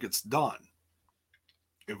sound like it's done.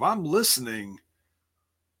 If I'm listening,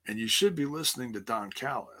 and you should be listening to Don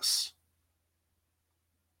Callis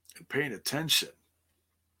and paying attention,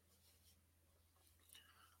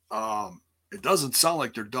 it doesn't sound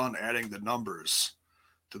like they're done adding the numbers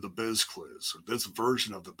to the Biz Quiz, or this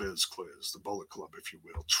version of the Biz Quiz, the Bullet Club, if you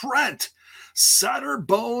will. Trent,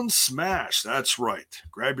 Satterbone Smash. That's right.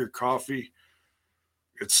 Grab your coffee.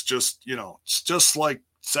 It's just, it's just like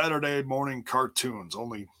Saturday morning cartoons,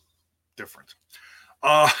 only different.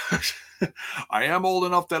 I am old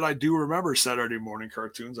enough that I do remember Saturday morning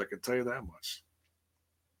cartoons. I can tell you that much.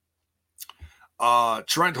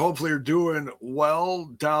 Trent, hopefully you're doing well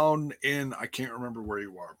down in, I can't remember where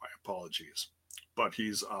you are. My apologies. But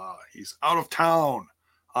he's out of town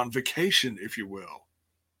on vacation, if you will,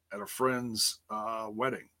 at a friend's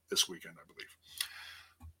wedding this weekend, I believe.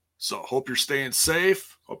 So hope you're staying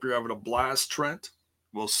safe. Hope you're having a blast, Trent.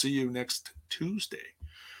 We'll see you next Tuesday.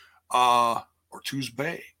 Or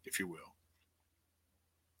Tuesday, if you will.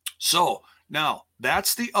 So now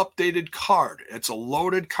that's the updated card. It's a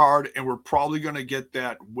loaded card, and we're probably going to get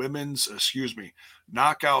that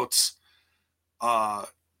knockouts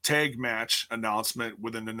tag match announcement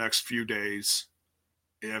within the next few days.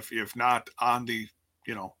 If not on the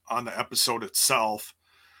episode itself.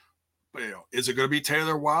 But, is it going to be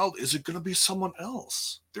Taylor Wilde? Is it going to be someone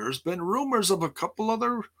else? There's been rumors of a couple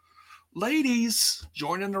other ladies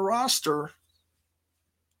joining the roster.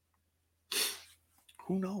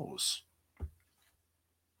 Who knows?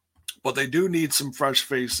 But they do need some fresh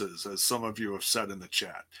faces, as some of you have said in the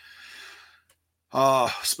chat.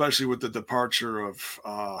 Especially with the departure of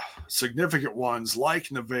significant ones like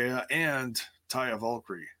Nevaeh and Taya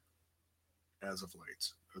Valkyrie as of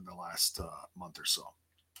late in the last month or so.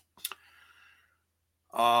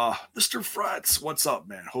 Mr. Fretz, what's up,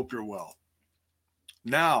 man? Hope you're well.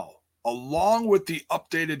 Now, along with the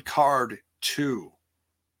updated card to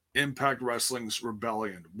Impact Wrestling's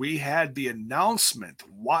Rebellion, we had the announcement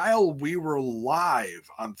while we were live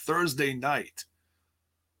on Thursday night,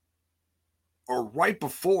 or right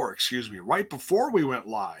before we went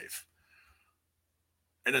live,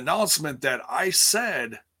 an announcement that I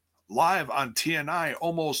said live on TNI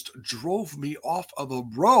almost drove me off of the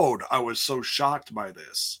road. I was so shocked by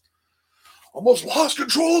this. Almost lost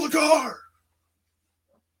control of the car.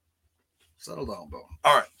 Settle down, Bo.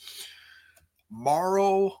 All right.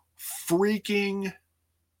 Mauro freaking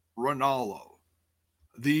Ranallo,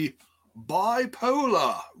 the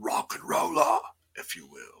bipolar rock and roller, if you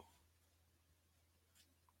will,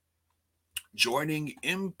 joining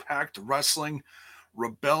Impact Wrestling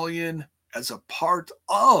Rebellion as a part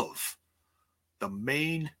of the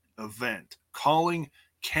main event, calling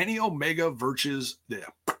Kenny Omega versus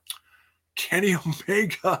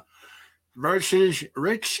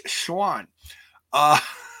Rich Swann.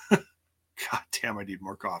 God damn, I need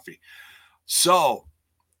more coffee. So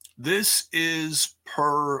this is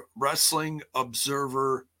per Wrestling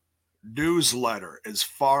Observer newsletter as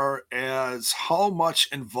far as how much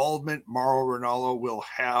involvement Mauro Ranallo will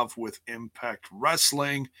have with Impact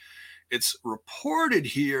Wrestling. It's reported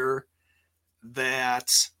here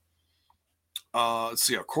that, let's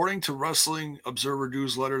see, according to Wrestling Observer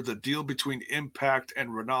newsletter, the deal between Impact and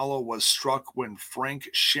Ranallo was struck when Frank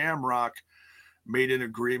Shamrock made an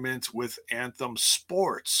agreement with Anthem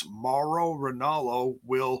Sports. Mauro Ranallo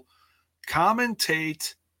will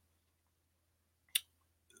commentate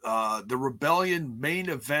the Rebellion main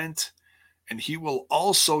event, and he will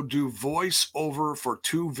also do voiceover for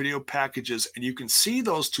 2 video packages, and you can see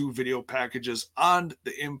those 2 video packages on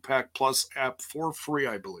the Impact Plus app for free,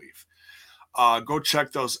 I believe. Go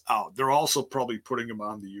check those out. They're also probably putting them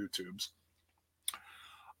on the YouTubes.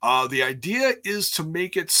 The idea is to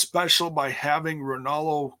make it special by having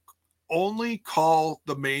Ranallo only call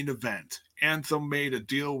the main event. Anthem made a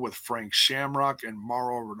deal with Frank Shamrock and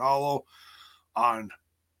Mauro Ranallo on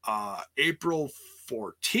April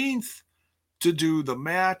 14th to do the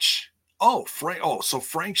match. So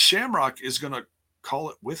Frank Shamrock is going to call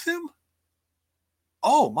it with him?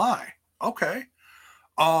 Oh, my. Okay.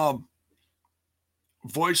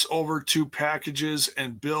 Voice over 2 packages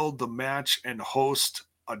and build the match and host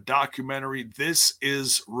a documentary. This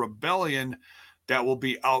is Rebellion that will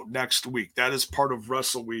be out next week. That is part of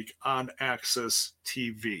Wrestle Week on Access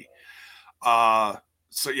TV.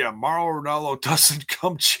 So yeah, Mauro Ranallo doesn't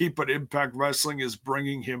come cheap, but Impact Wrestling is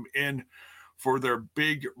bringing him in for their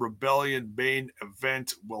big Rebellion main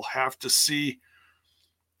event. We'll have to see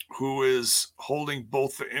who is holding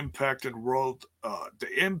both the Impact and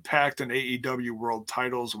AEW World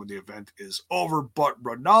titles when the event is over. But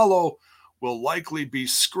Ranallo will likely be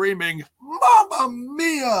screaming "Mamma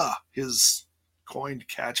Mia!" his coined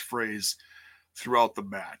catchphrase throughout the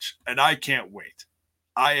match, and I can't wait.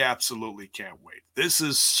 I absolutely can't wait. This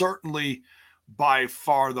is certainly by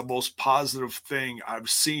far the most positive thing I've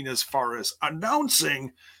seen as far as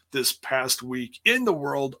announcing this past week in the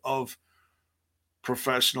world of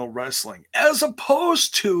professional wrestling, as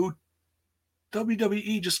opposed to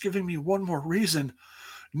WWE just giving me one more reason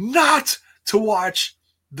not to watch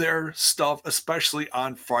their stuff, especially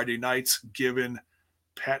on Friday nights, given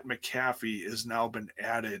Pat McAfee has now been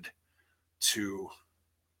added to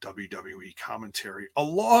WWE commentary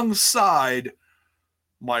alongside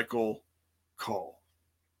Michael Cole.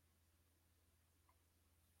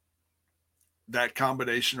 That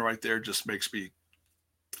combination right there just makes me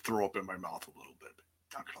throw up in my mouth a little bit.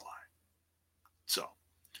 Not gonna lie. So,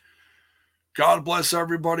 God bless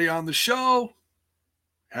everybody on the show.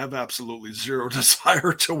 Have absolutely zero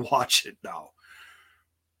desire to watch it now.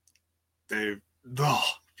 That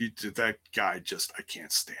guy just, I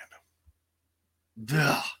can't stand him.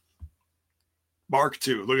 Ugh. Mark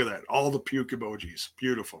II, look at that. All the puke emojis.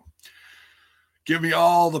 Beautiful. Give me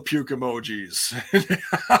all the puke emojis.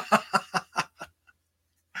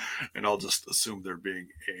 And I'll just assume they're being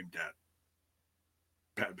aimed at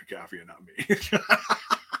Pat McAfee and not me.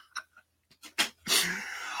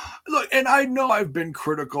 Look, and I know I've been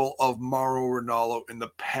critical of Mauro Ranallo in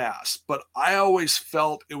the past, but I always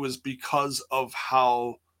felt it was because of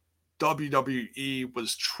how WWE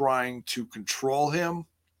was trying to control him.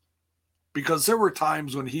 Because there were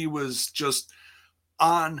times when he was just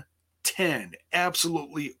on 10,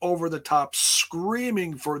 absolutely over the top,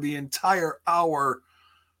 screaming for the entire hour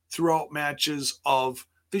throughout matches of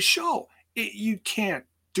the show. You can't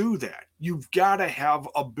do that. You've got to have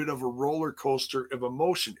a bit of a roller coaster of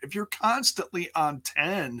emotion. If you're constantly on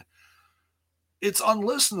 10, it's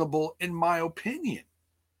unlistenable, in my opinion.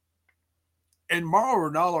 And Mauro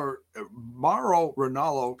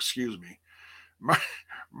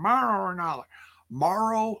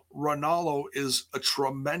Ranallo is a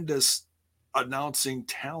tremendous announcing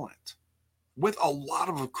talent with a lot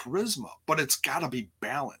of charisma, but it's got to be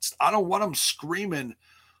balanced. I don't want him screaming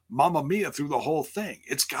Mamma Mia through the whole thing.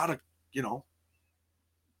 It's got to,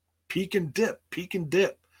 peak and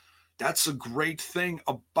dip. That's a great thing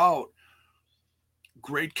about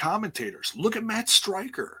great commentators. Look at Matt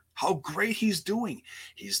Stryker, how great he's doing.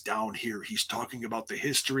 He's down here. He's talking about the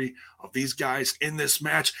history of these guys in this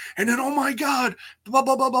match. And then, oh my God, blah,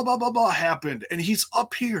 blah, blah, blah, blah, blah, blah happened. And he's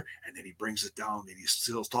up here. And then he brings it down and he's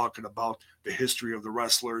still talking about the history of the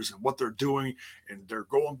wrestlers and what they're doing. And they're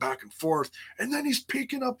going back and forth. And then he's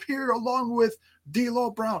peeking up here along with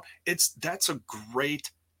D'Lo Brown. That's a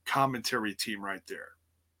great commentary team right there.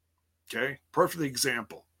 Okay. Perfect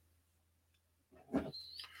example.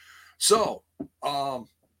 So,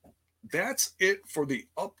 that's it for the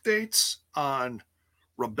updates on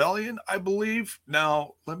Rebellion, I believe.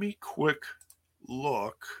 Now, let me quick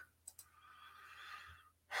look.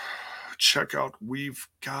 Check out, we've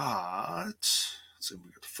got, let's see,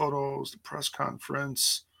 we got the photos, the press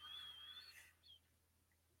conference.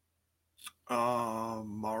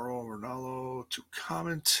 Mauro Ranallo to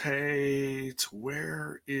commentate.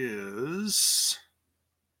 Where is...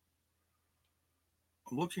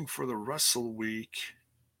 I'm looking for the Wrestle Week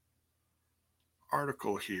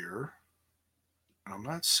article here, and I'm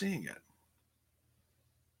not seeing it.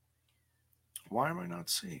 Why am I not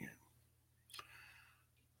seeing it?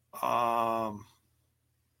 I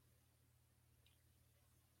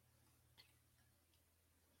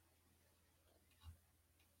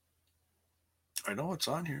know it's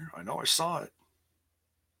on here. I know I saw it.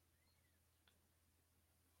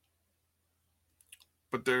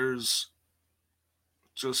 But there's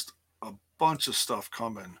just a bunch of stuff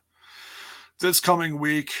coming this coming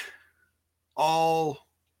week, all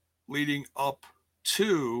leading up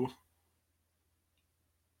to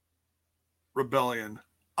Rebellion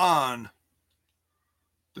on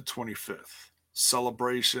the 25th.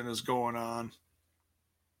 Celebration is going on.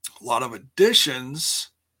 A lot of additions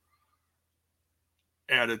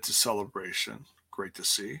added to Celebration. Great to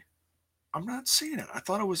see. I'm not seeing it. I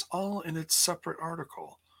thought it was all in its separate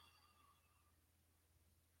article.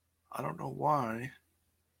 I don't know why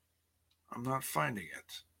I'm not finding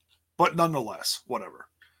it. But nonetheless, whatever.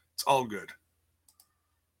 It's all good.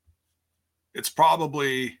 It's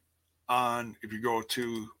probably on, if you go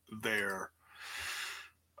to their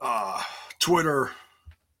Twitter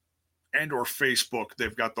and or Facebook,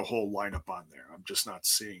 they've got the whole lineup on there. I'm just not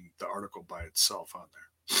seeing the article by itself on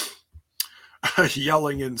there.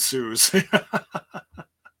 Yelling ensues.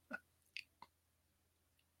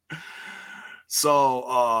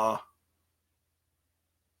 So,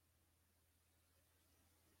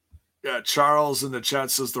 yeah, Charles in the chat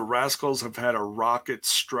says the Rascals have had a rocket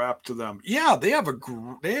strapped to them. Yeah, they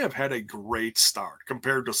have had a great start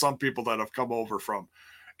compared to some people that have come over from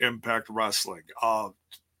Impact Wrestling.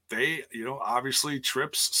 They, obviously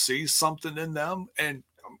Trips sees something in them, and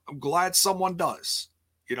I'm glad someone does,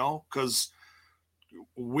 because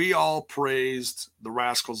we all praised the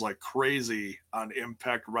Rascals like crazy on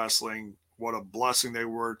Impact Wrestling. What a blessing they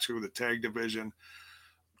were to the tag division.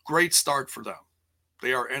 Great start for them.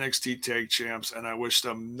 They are NXT Tag Champs, and I wish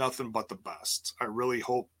them nothing but the best. I really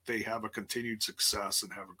hope they have a continued success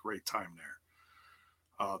and have a great time there.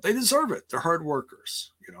 They deserve it. They're hard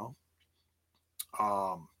workers,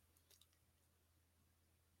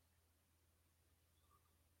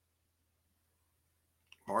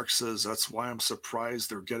 Mark says, that's why I'm surprised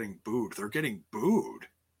they're getting booed. They're getting booed?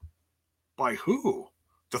 By who?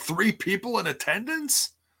 The 3 people in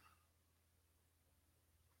attendance?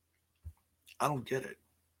 I don't get it.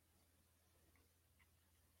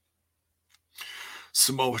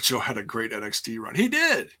 Samoa Joe had a great NXT run. He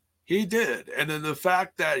did. And then the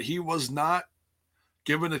fact that he was not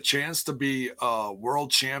given a chance to be a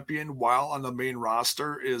world champion while on the main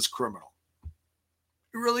roster is criminal.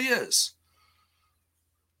 It really is.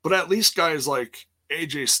 But at least guys like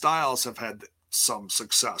AJ Styles have had some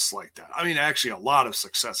success like that. I mean, actually a lot of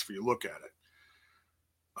success if you look at it.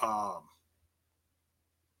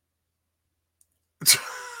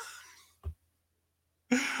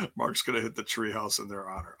 Mark's going to hit the treehouse in their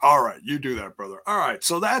honor. All right, you do that, brother. All right,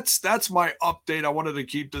 so that's my update. I wanted to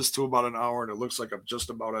keep this to about an hour, and it looks like I'm just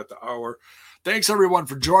about at the hour. Thanks, everyone,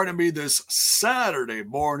 for joining me this Saturday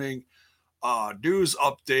morning. News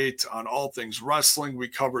update on all things wrestling. We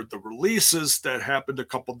covered the releases that happened a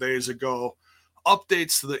couple days ago,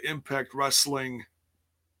 updates to the Impact Wrestling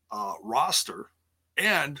roster,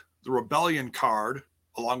 and the Rebellion card,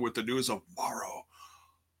 along with the news of Mauro,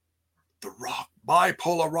 the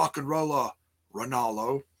bipolar rock and roller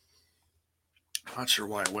Ronaldo. I'm not sure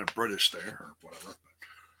why I went British there or whatever.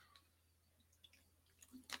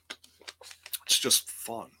 It's just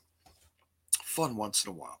fun. Fun once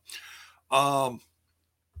in a while.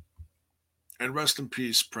 And rest in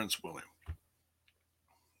peace, Prince William.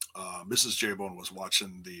 Mrs. J-Bone was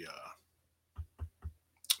watching the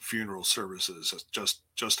funeral services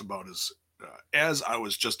just about as I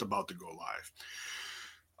was just about to go live.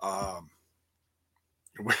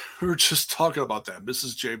 We were just talking about that.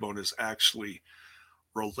 Mrs. J-Bone is actually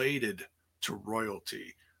related to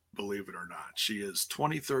royalty, believe it or not. She is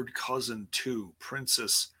 23rd cousin to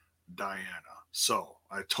Princess Diana. So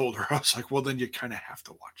I told her, I was like, well, then you kind of have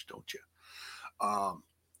to watch, don't you?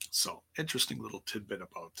 So interesting little tidbit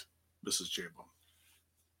about Mrs. J-Bone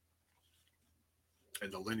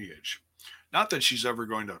and the lineage. Not that she's ever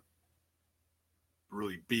going to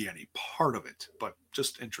really be any part of it, but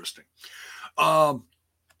just interesting.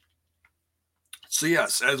 So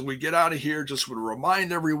yes, as we get out of here, just would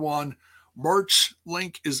remind everyone, merch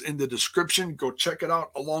link is in the description. Go check it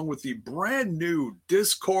out, along with the brand new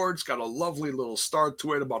Discord. It's got a lovely little start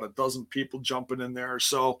to it, about a dozen people jumping in there.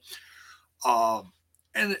 So,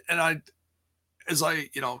 and as I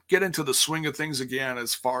get into the swing of things again,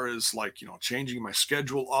 as far as changing my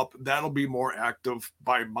schedule up, that'll be more active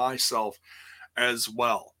by myself as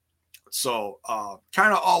well. So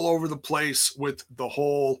kind of all over the place with the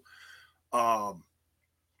whole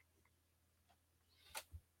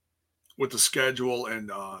with the schedule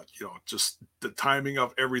and just the timing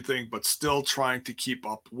of everything, but still trying to keep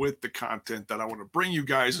up with the content that I want to bring you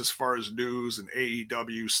guys as far as news and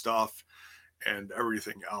AEW stuff and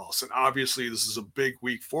everything else. And obviously this is a big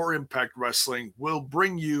week for Impact Wrestling. We'll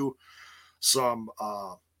bring you some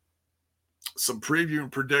preview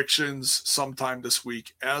and predictions sometime this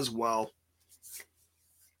week as well.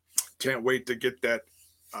 Can't wait to get that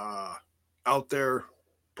out there.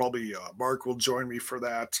 Probably Mark will join me for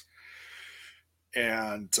that.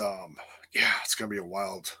 And it's going to be a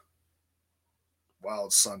wild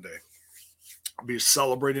Sunday. I'll be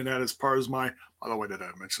celebrating that as part of by the way, did I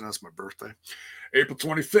mention that's my birthday? April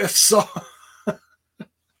 25th. So,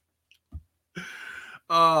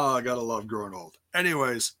 I got to love growing old.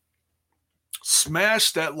 Anyways,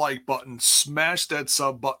 smash that like button, smash that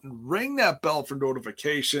sub button, ring that bell for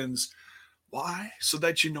notifications. Why? So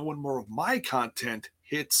that you know when more of my content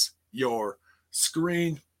hits your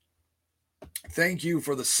screen. Thank you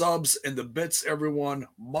for the subs and the bits, everyone.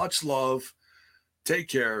 Much love. Take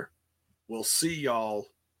care. We'll see y'all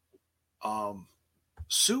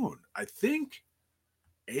soon. I think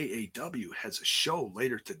AAW has a show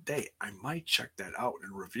later today. I might check that out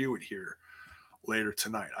and review it here later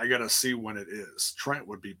tonight. I got to see when it is. Trent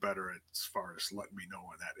would be better as far as letting me know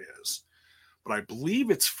when that is. But I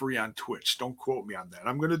believe it's free on Twitch. Don't quote me on that.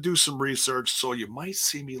 I'm going to do some research, so you might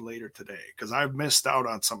see me later today because I've missed out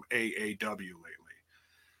on some AAW lately.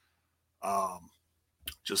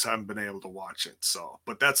 Just haven't been able to watch it. So,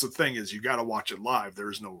 but that's the thing is you got to watch it live.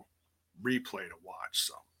 There's no replay to watch.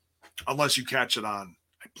 So, unless you catch it on,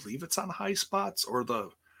 I believe it's on High Spots or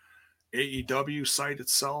the AEW site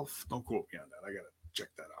itself. Don't quote me on that. I got to check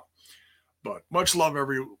that out. But much love,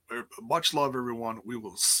 everyone. We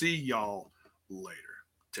will see y'all later.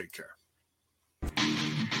 Take care.